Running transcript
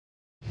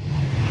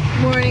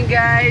morning,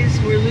 guys.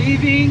 We're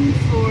leaving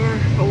for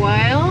a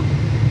while.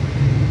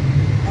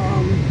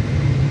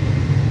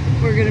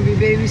 We're going to be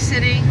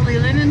babysitting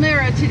Leland and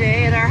Lyra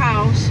today at our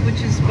house,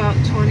 which is about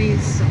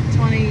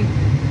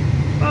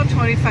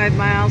 25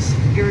 miles,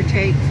 give or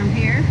take, from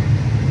here.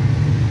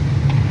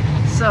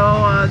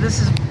 So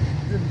this is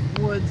the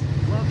woods.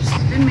 Whoops,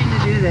 didn't mean to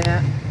do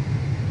that.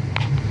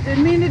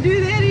 Didn't mean to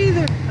do that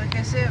either. Like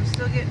I say, I'm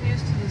still getting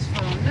used to this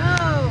phone.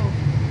 No!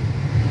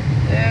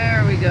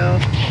 There we go.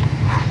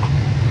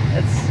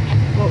 That's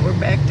what we're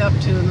backed up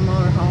to in the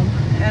motorhome.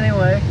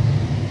 Anyway,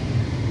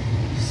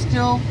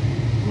 still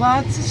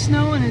lots of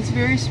snow and it's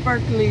very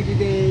sparkly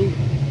today.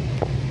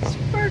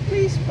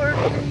 Sparkly,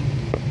 sparkly.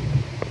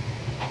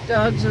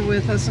 Dogs are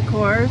with us, of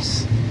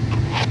course.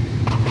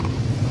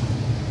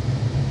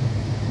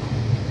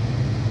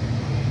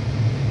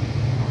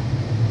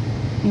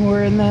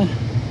 We're in the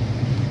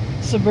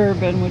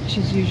Suburban, which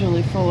is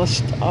usually full of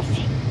stuff.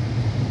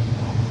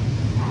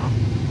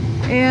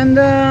 And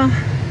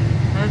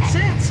that's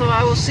it. So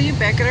I will see you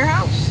back at our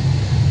house.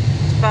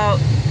 It's about,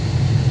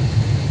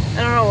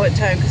 I don't know what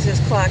time because his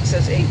clock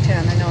says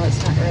 8:10. I know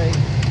that's not right.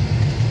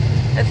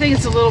 I think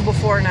it's a little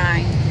before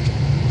 9.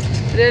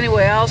 But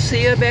anyway, I'll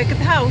see you back at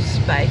the house.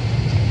 Bye.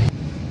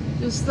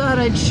 Just thought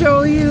I'd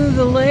show you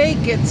the lake.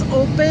 It's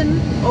open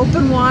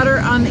water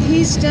on the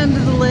east end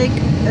of the lake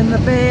and the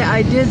bay.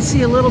 I did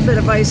see a little bit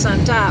of ice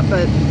on top,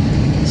 but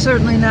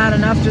certainly not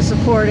enough to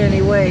support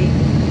any weight.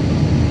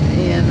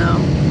 And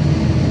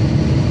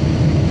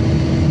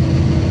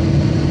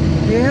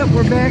yep,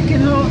 we're back in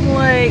Houghton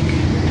Lake.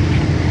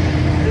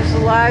 There's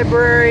the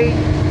library,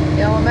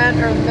 the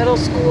middle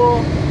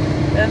school,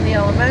 then the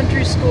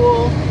elementary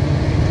school.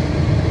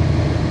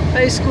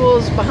 High school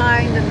is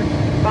behind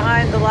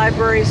the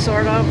library,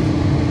 sort of.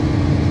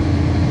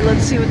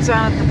 Let's see what's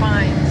on at the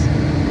Pines.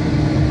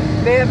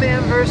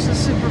 Batman versus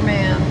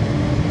Superman.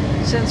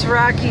 Since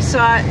Rocky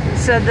saw it and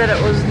said that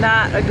it was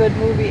not a good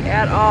movie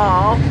at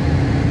all,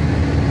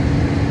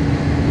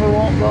 we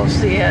won't go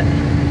see it.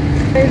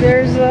 Hey,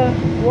 there's the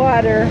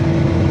water.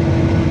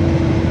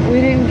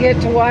 We didn't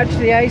get to watch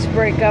the ice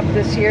break up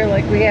this year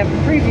like we have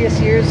in previous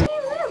years.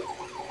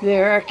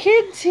 There are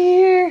kids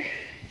here.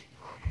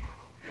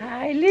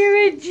 Hi,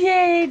 Lyra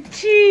Jade.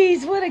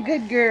 Jeez, what a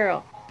good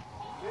girl.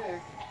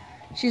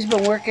 She's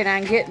been working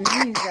on getting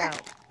these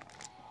out.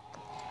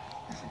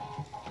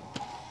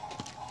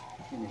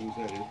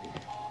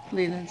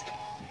 Leland's.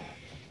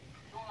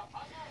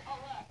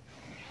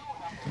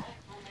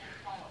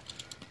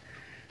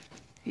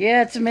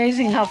 Yeah, it's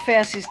amazing how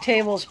fast these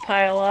tables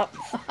pile up.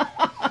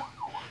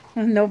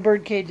 No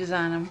bird cages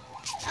on them.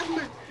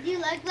 Do you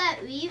like that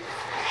wreath?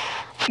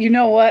 You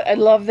know what? I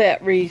love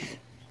that wreath.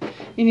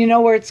 And you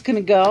know where it's going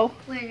to go?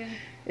 Where?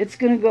 It's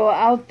going to go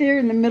out there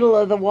in the middle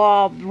of the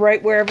wall,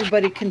 right where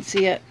everybody can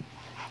see it.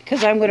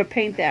 Because I'm going to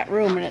paint that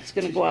room and it's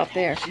going to go out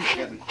there.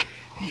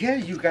 Yeah,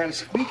 you got a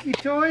squeaky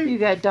toy? You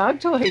got dog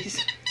toys.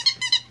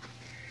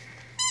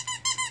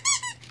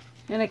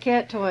 And a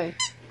cat toy.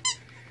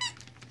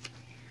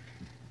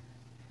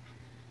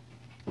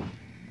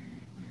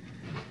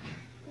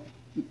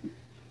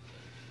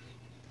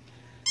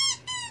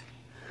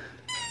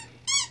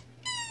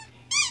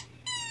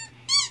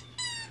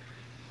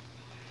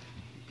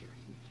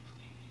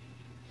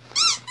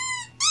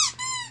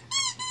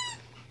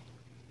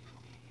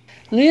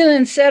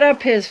 Leland set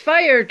up his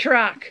fire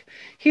truck.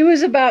 He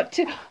was about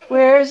to...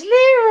 Where's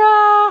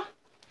Lyra?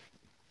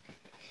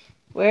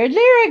 Where'd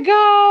Lyra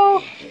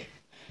go?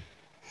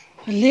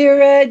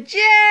 Lyra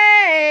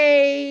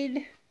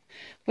Jade.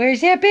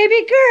 Where's that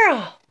baby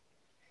girl?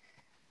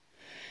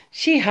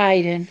 She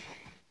hiding.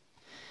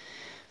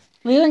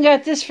 Leland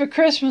got this for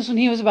Christmas when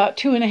he was about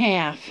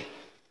 2.5.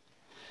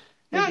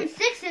 No, I'm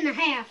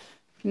 6.5.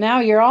 Now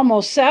you're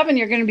almost 7.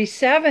 You're going to be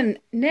 7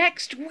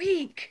 next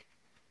week.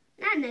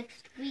 Not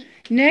next week.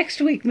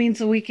 Next week means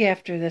the week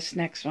after this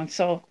next one.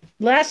 So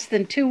less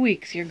than 2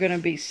 weeks, you're going to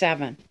be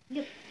 7.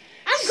 Yep.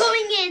 I'm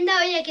going in though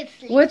I can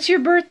sleep. What's your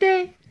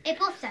birthday?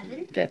 April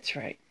 7th. That's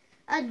right.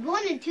 I was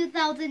born in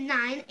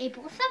 2009,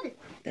 April 7th.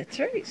 That's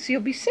right. So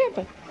you'll be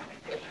 7.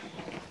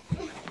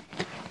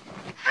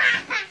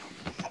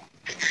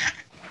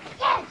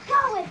 Yeah,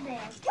 go in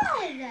there.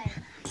 Go in there.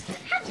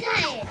 I'm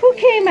tired. Who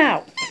came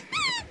out?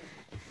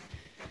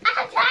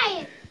 I'm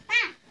tired.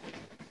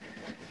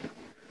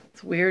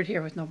 It's weird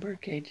here with no bird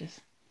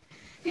cages.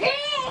 Hey,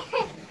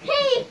 hey,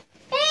 hey,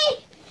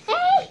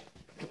 hey.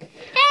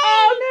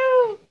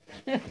 Oh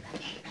no!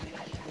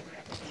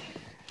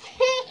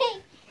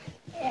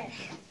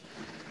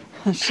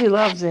 She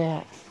loves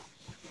that.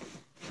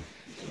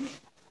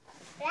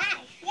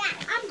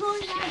 I'm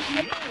going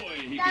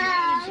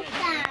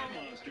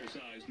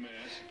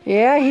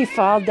Yeah, he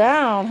fall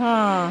down,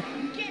 huh?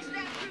 Guess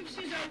that proves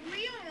who's a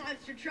real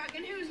monster truck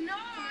and who's not.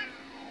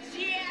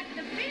 See you at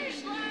the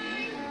finish line.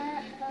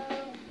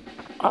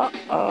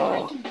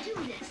 Uh-oh. I can do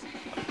this.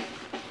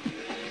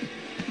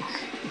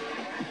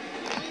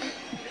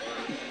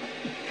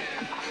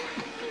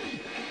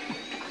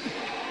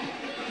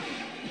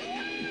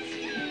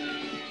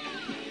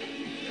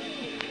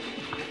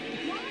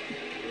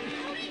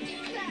 How do you do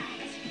that?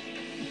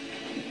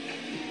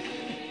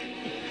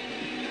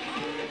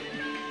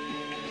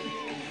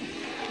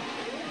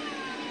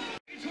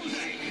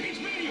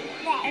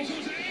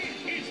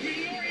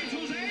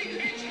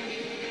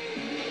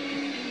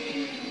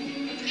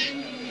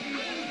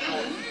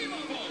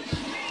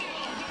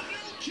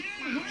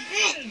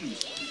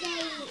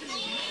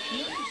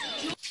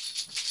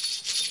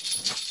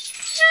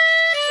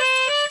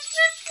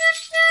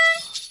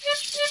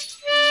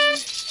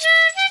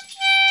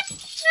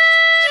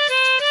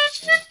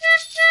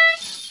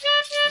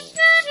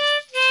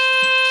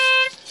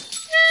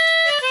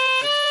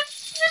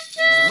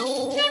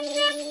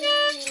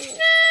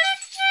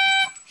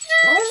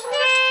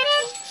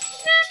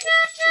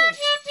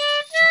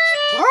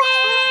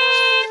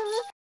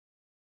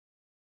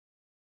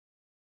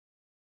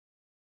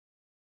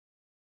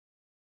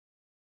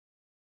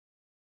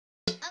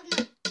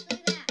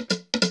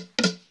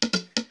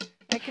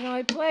 Now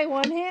I play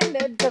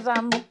one-handed because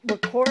I'm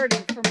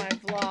recording for my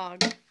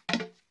vlog.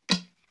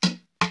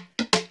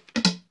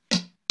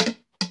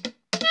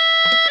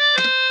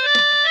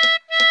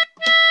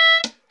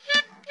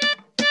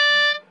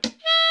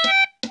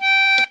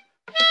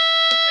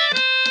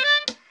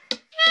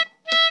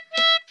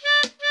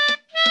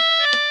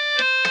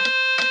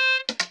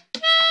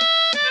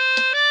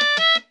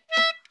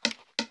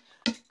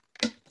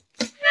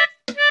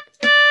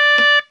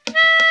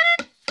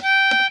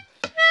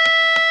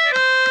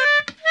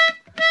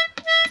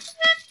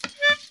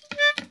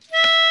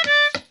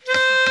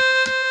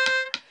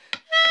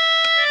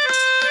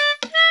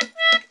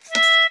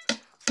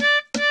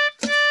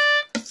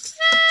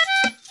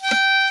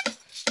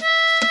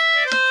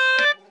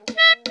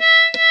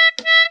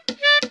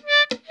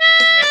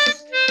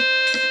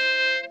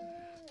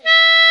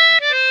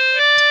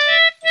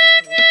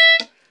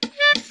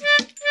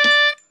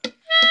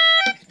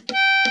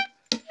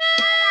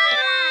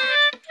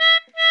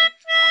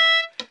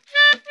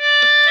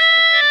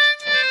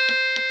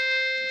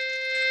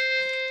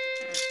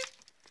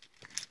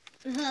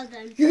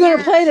 You're going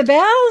to play the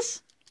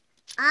bells?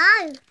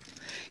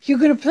 You're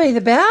going to play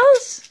the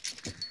bells?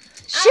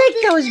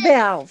 Shake those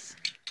bells.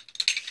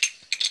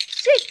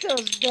 Shake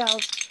those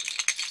bells.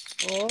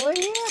 Oh,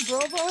 yeah,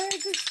 Brobo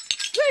has a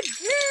good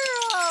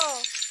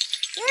girl.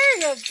 There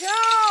you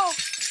go.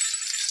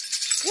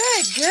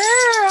 Good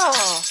girl.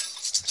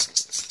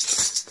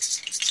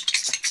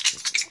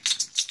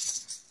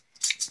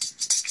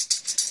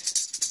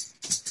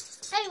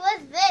 Hey,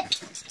 what's this?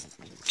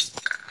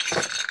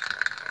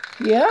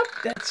 Yep,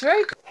 that's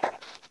right.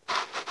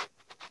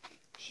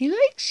 He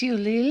likes you,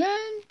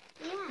 Leland.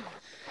 Yeah.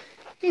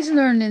 He's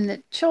learning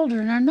that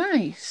children are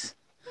nice.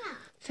 Yeah.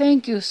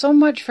 Thank you so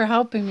much for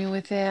helping me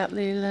with that,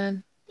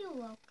 Leland. You're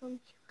welcome.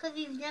 Because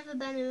he's never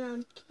been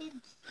around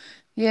kids.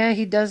 Yeah,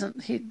 he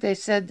doesn't. They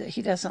said that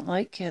he doesn't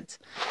like kids.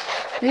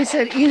 They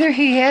said either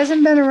he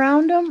hasn't been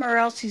around them or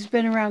else he's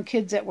been around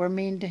kids that were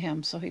mean to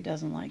him, so he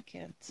doesn't like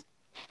kids.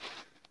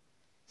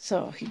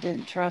 So he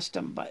didn't trust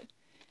them, but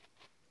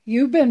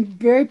you've been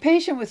very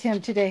patient with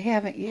him today,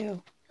 haven't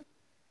you?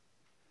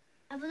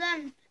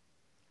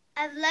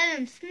 I've let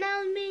him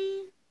smell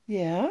me.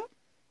 Yeah.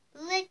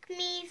 Lick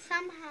me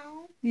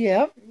somehow.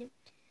 Yep.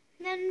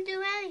 Let him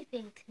do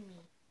anything to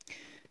me.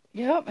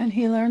 Yep, and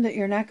he learned that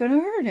you're not going to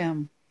hurt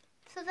him.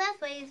 So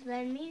that's why he's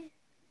letting me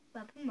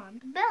rub him on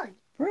the belly.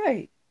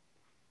 Right.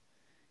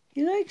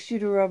 He likes you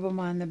to rub him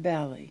on the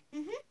belly.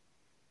 Mm-hmm.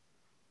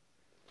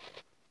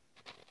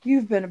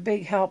 You've been a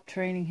big help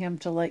training him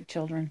to like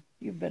children.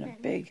 You've been a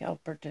big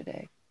helper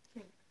today.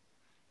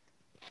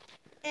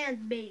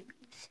 And babies.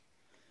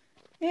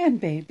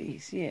 And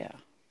babies, yeah.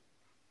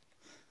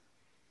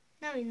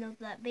 Now he knows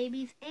that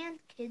babies and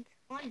kids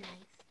are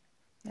nice.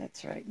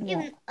 That's right.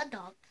 Even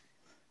adults.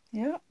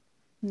 Yep.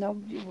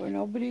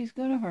 Nobody's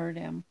going to hurt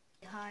him.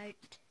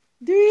 Heart.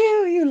 Do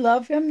you? You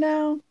love him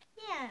now?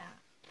 Yeah.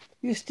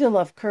 You still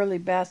love Curly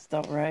best,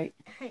 though, right?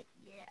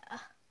 Yeah.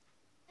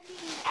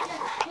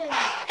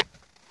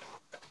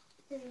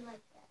 Didn't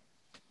like that.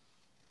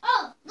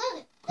 Oh,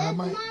 look!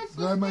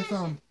 Grab my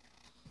thumb.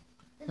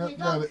 Yep,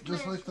 grab it,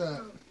 just like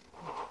that.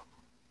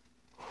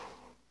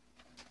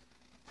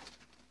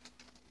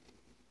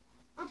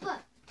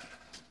 Papa,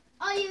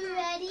 are you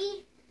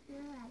ready?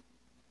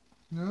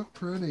 Yep,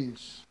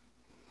 pretties.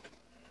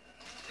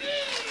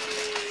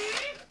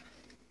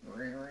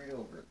 Ran right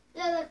over it.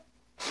 Yeah, look.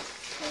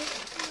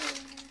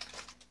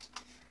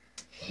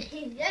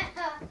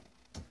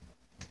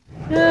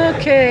 Yeah.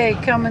 Okay,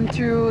 coming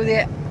through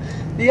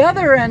the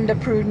other end of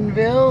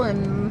Prudenville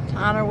and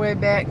on our way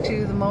back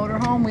to the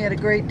motorhome. We had a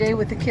great day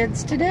with the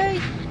kids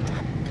today.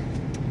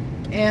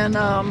 And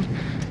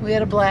we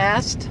had a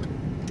blast.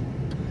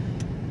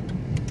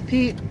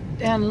 Pete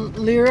and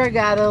Lyra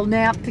got a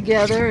nap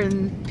together,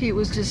 and Pete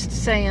was just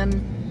saying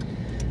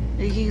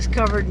that he's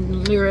covered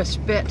in Lyra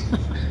spit.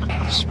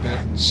 Spit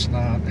and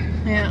snot.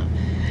 Yeah.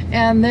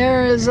 And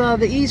there is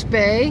the East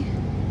Bay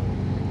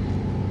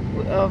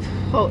of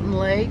Houghton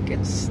Lake.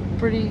 It's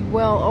pretty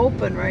well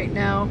open right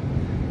now.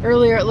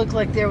 Earlier it looked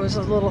like there was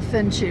a little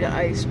thin sheet of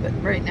ice, but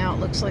right now it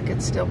looks like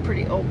it's still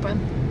pretty open.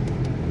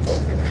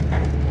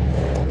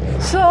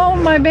 So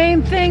my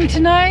main thing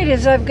tonight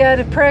is I've got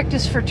to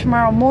practice for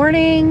tomorrow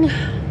morning.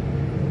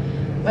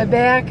 My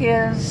back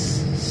is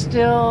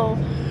still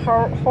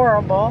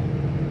horrible.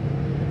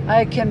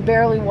 I can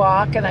barely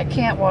walk, and I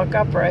can't walk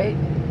upright.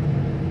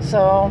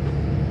 So,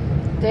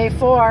 day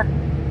 4.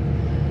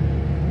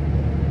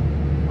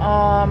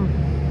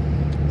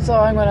 So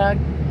I'm going to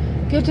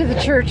get to the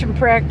church and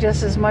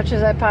practice as much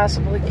as I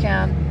possibly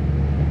can.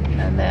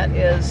 And that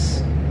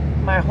is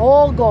my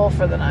whole goal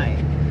for the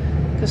night.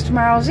 Because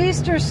tomorrow's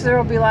Easter, so there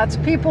will be lots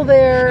of people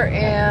there,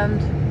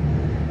 and,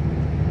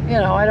 you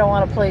know, I don't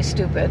want to play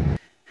stupid.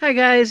 Hi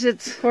guys,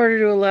 it's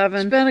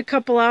 11:15. Spent a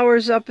couple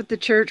hours up at the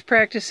church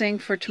practicing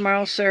for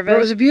tomorrow's service. It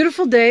was a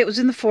beautiful day. It was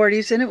in the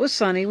 40s and it was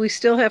sunny. We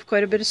still have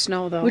quite a bit of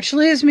snow though, which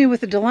leaves me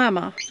with a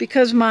dilemma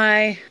because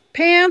my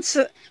pants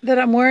that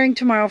I'm wearing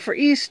tomorrow for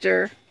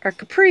Easter are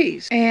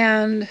capris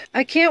and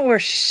I can't wear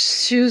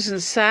shoes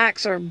and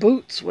socks or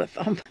boots with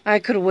them. I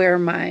could wear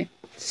my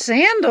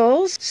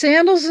sandals.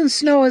 Sandals in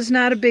snow is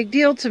not a big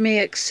deal to me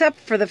except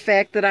for the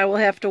fact that I will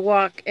have to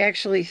walk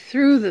actually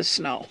through the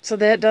snow. So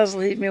that does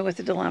leave me with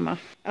a dilemma.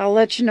 I'll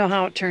let you know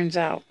how it turns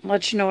out. I'll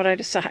let you know what I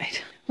decide.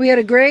 We had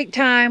a great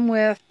time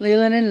with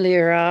Leland and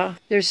Lyra.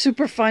 They're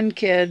super fun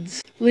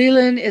kids.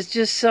 Leland is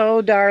just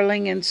so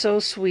darling and so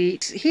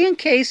sweet. He and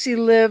Casey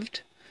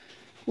lived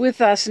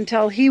with us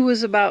until he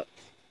was about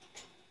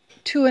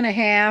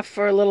 2.5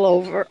 or a little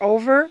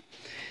over.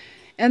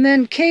 And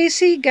then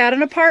Casey got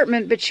an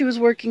apartment, but she was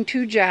working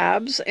 2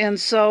 jobs. And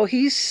so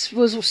he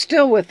was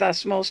still with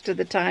us most of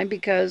the time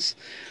because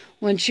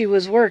when she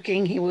was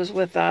working, he was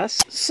with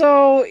us.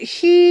 So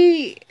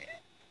it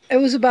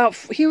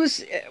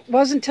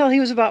wasn't until he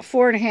was about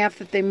 4.5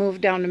 that they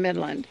moved down to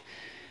Midland,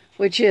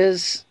 which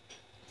is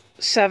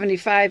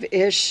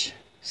 75-ish,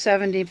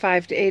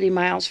 75 to 80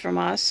 miles from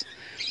us.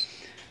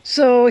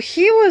 So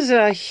he was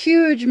a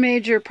huge,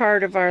 major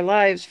part of our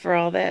lives for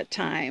all that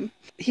time.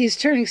 He's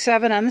turning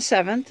 7 on the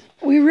 7th.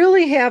 We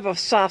really have a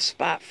soft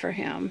spot for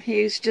him.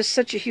 He's just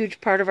such a huge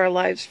part of our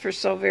lives for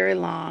so very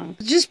long.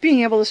 Just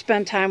being able to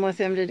spend time with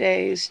him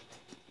today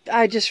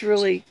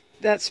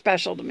that's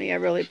special to me. I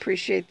really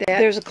appreciate that.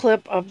 There's a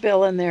clip of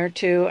Bill in there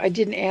too. I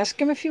didn't ask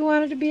him if he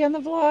wanted to be on the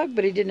vlog,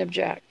 but he didn't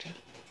object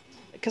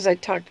because I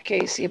talked to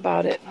Casey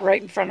about it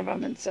right in front of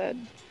him and said,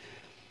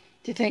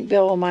 do you think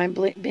Bill will mind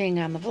being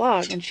on the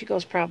vlog? And she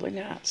goes, probably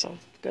not. So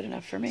good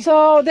enough for me.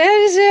 So that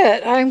is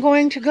it. I'm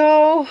going to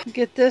go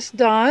get this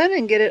done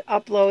and get it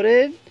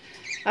uploaded.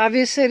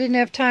 Obviously, I didn't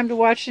have time to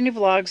watch any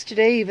vlogs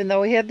today, even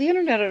though we had the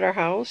internet at our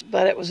house.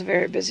 But it was a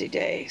very busy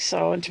day.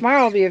 And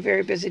tomorrow will be a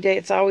very busy day.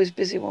 It's always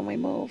busy when we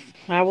move.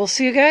 I will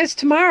see you guys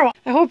tomorrow.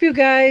 I hope you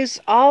guys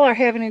all are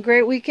having a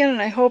great weekend.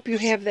 And I hope you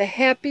have the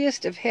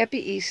happiest of happy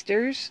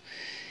Easters.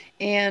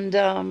 And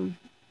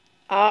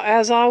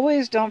as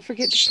always, don't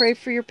forget to pray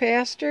for your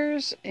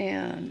pastors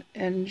and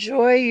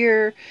enjoy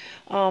your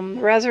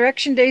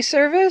Resurrection Day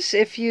service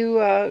if you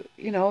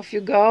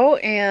go,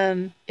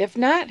 and if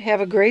not, have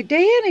a great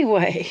day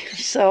anyway.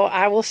 So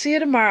I will see you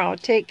tomorrow.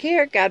 Take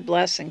care. God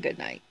bless and good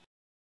night.